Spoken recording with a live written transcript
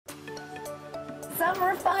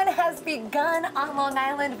Summer fun has begun on Long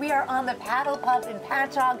Island. We are on the Paddle Pub in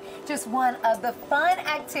Patchogue, just one of the fun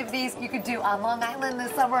activities you could do on Long Island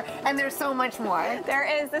this summer, and there's so much more. There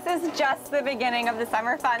is. This is just the beginning of the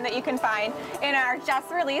summer fun that you can find in our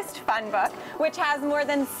just released fun book, which has more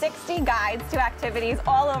than 60 guides to activities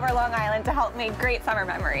all over Long Island to help make great summer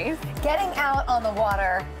memories. Getting out on the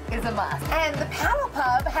water is a must. And the Paddle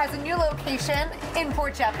Pub has a new location in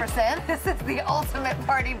Port Jefferson. This is the ultimate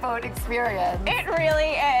party boat experience. It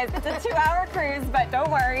really is. It's a 2-hour cruise, but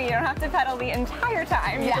don't worry, you don't have to pedal the entire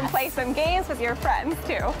time. You can play some games with your friends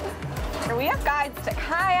too. We have guides to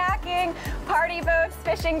kayaking, party boats,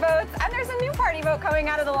 fishing boats, and there's a new party boat coming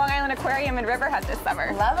out of the Long Island Aquarium in Riverhead this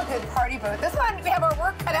summer. Love a good party boat. This one, we have our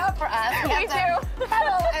work cut out for us. We do.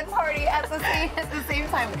 Pedal and party at the same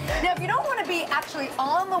time. Now, if you don't want to be actually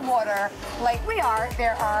on the water like we are,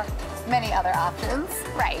 there are many other options.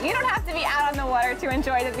 Right. You don't have to be out on the water to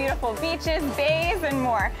enjoy the beautiful beaches, bays, and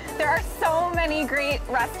more. There are so many great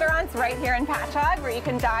restaurants right here in Patchogue where you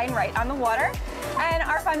can dine right on the water. And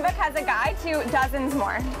our fun book has a guide to dozens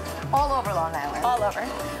more. All over Long Island. All over.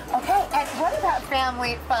 Okay, and what about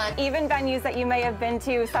family fun? Even venues that you may have been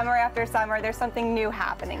to summer after summer, there's something new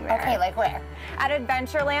happening there. Okay, like where? At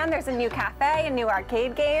Adventureland, there's a new cafe and new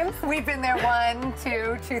arcade games. We've been there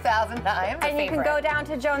 2009. And you can go down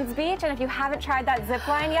to Jones Beach, and if you haven't tried that zip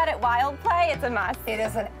line yet at Wild Play, it's a must. It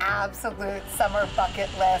is an absolute summer bucket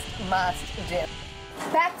list must do.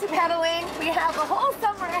 Back to pedaling. We have a whole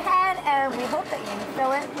summer ahead, and we hope that you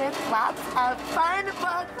fill it with lots of fun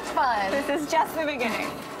book fun. This is just the beginning.